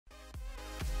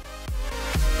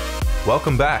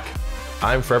Welcome back!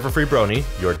 I'm 4EverfreeBrony,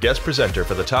 your guest presenter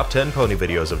for the top 10 pony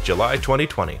videos of July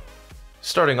 2020.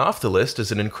 Starting off the list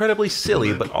is an incredibly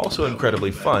silly but also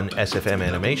incredibly fun SFM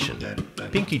animation.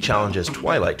 Pinky challenges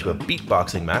Twilight to a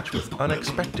beatboxing match with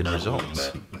unexpected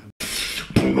results.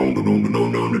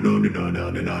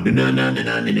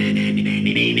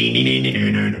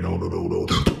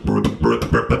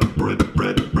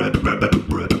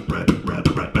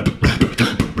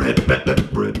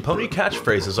 Pony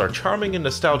catchphrases are charming and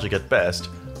nostalgic at best,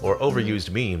 or overused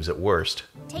memes at worst.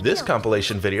 This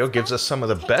compilation video gives us some of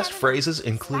the best phrases,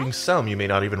 including some you may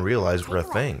not even realize were a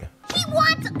thing. He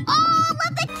wants all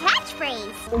of the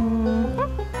catchphrase!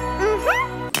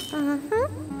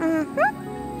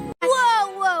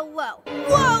 Whoa, whoa, whoa!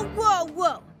 Whoa, whoa,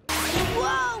 whoa!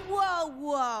 Whoa, whoa,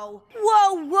 whoa!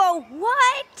 Whoa, whoa,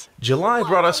 what? July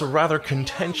brought us a rather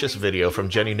contentious video from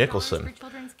Jenny Nicholson.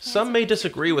 Some may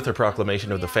disagree with her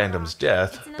proclamation of the fandom's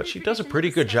death, but she does a pretty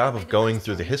good job of going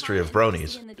through the history of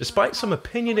bronies. Despite some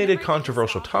opinionated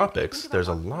controversial topics, there's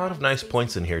a lot of nice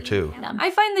points in here too.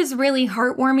 I find this really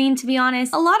heartwarming, to be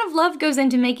honest. A lot of love goes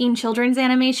into making children's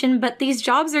animation, but these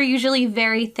jobs are usually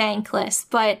very thankless.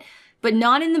 But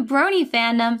not in the brony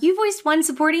fandom. You voiced one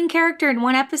supporting character in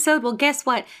one episode, well guess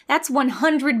what? That's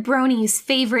 100 bronies'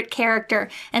 favorite character,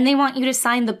 and they want you to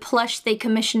sign the plush they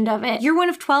commissioned of it. You're one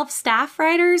of 12 staff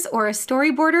writers or a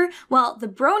storyboarder? Well, the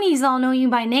bronies all know you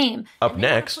by name. Up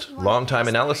next, longtime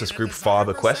analysis group Fob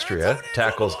Equestria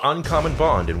tackles Uncommon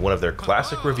Bond in one of their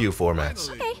classic review formats.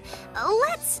 Okay,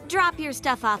 let's drop your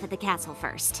stuff off at the castle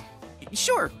first.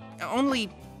 Sure, only...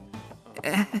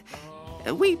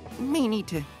 we may need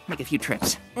to make a few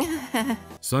trips.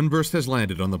 Sunburst has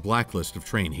landed on the blacklist of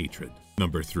train hatred.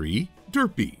 Number 3,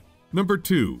 Derpy. Number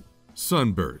 2,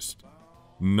 Sunburst.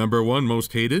 Number 1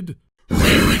 most hated,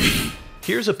 Rarity.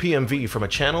 Here's a PMV from a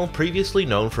channel previously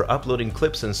known for uploading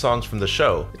clips and songs from the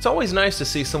show. It's always nice to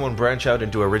see someone branch out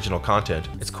into original content.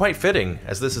 It's quite fitting,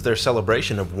 as this is their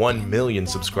celebration of 1 million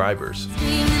subscribers.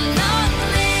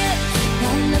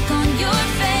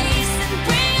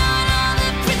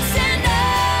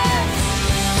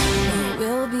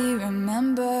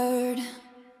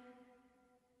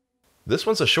 This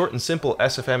one's a short and simple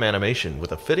SFM animation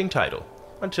with a fitting title,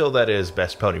 until that is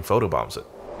Best Pony photobombs it.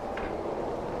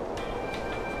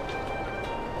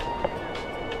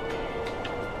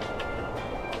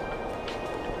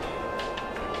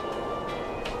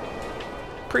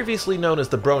 Previously known as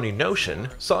the Brony Notion,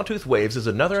 Sawtooth Waves is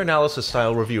another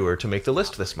analysis-style reviewer to make the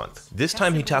list this month. This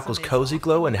time he tackles Cozy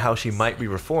Glow and how she might be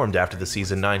reformed after the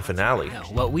Season 9 finale.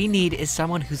 What we need is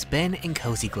someone who's been in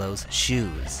Cozy Glow's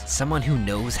shoes. Someone who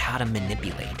knows how to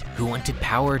manipulate, who wanted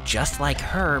power just like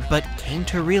her, but came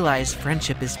to realize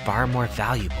friendship is far more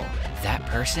valuable. That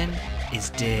person is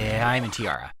Diamond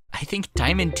Tiara. I think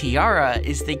Diamond Tiara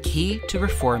is the key to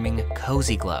reforming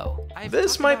Cozy Glow.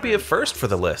 This might be a first for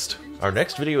the list. Our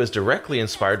next video is directly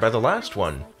inspired by the last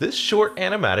one. This short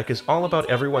animatic is all about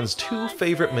everyone's 2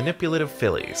 favorite manipulative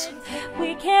fillies.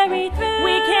 We carry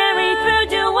through,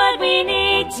 do what we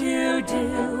need to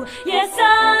do. Yes,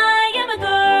 I am a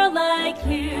girl like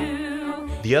you.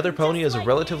 The other pony is a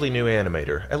relatively new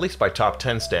animator, at least by top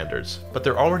 10 standards, but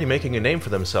they're already making a name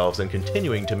for themselves and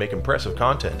continuing to make impressive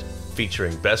content,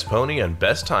 featuring Best Pony and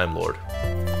Best Time Lord.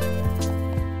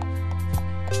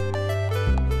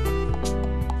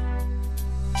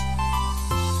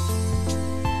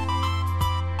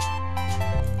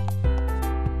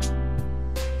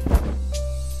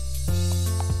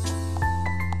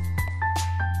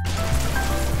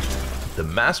 The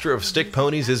Master of Stick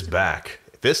Ponies is back,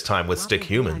 this time with Stick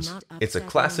Humans. It's a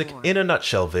classic in a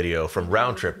nutshell video from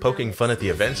Round Trip poking fun at the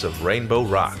events of Rainbow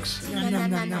Rocks.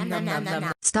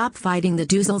 Stop fighting the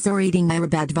doozles or eating my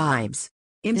bad vibes.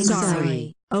 I'm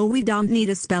sorry. Oh, we don't need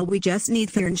a spell, we just need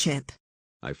friendship.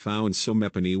 I found some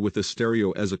Epony with a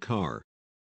stereo as a car.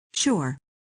 Sure.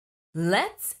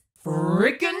 Let's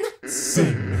frickin'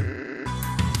 sing.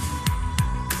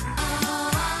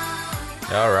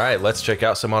 Alright, let's check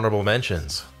out some honorable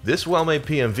mentions. This well-made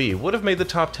PMV would have made the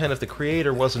top 10 if the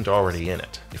creator wasn't already in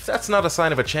it. If that's not a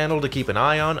sign of a channel to keep an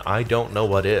eye on, I don't know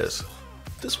what is.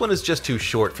 This one is just too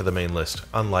short for the main list,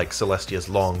 unlike Celestia's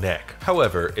long neck.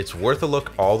 However, it's worth a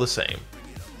look all the same.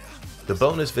 The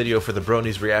bonus video for the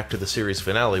Bronies react to the series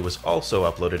finale was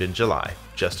also uploaded in July,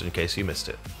 just in case you missed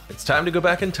it. It's time to go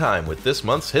back in time with this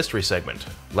month's history segment.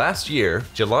 Last year,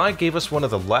 July gave us one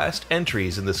of the last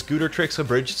entries in the Scooter Tricks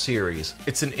Abridged series.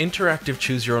 It's an interactive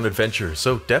choose-your-own-adventure,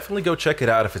 so definitely go check it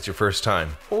out if it's your first time,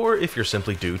 or if you're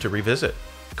simply due to revisit.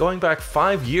 Going back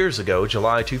 5 years ago,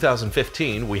 July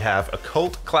 2015, we have a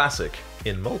cult classic,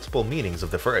 in multiple meanings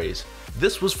of the phrase.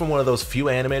 This was from one of those few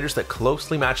animators that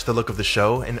closely matched the look of the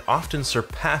show and often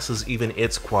surpasses even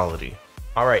its quality.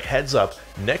 Alright, heads up,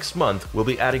 next month we'll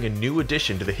be adding a new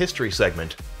addition to the history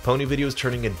segment. Pony Video is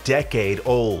turning a decade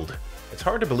old. It's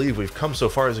hard to believe we've come so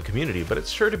far as a community, but it's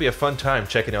sure to be a fun time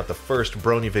checking out the first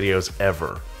Brony videos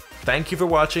ever. Thank you for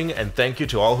watching, and thank you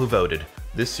to all who voted.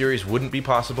 This series wouldn't be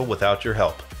possible without your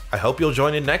help. I hope you'll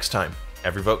join in next time.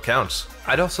 Every vote counts.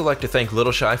 I'd also like to thank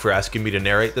Little Shy for asking me to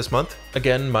narrate this month.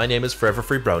 Again, my name is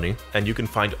 4EverfreeBrony, and you can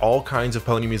find all kinds of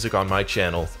pony music on my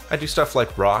channel. I do stuff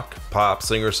like rock, pop,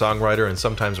 singer-songwriter, and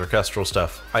sometimes orchestral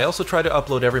stuff. I also try to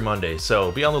upload every Monday,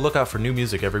 so be on the lookout for new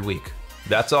music every week.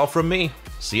 That's all from me.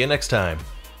 See you next time.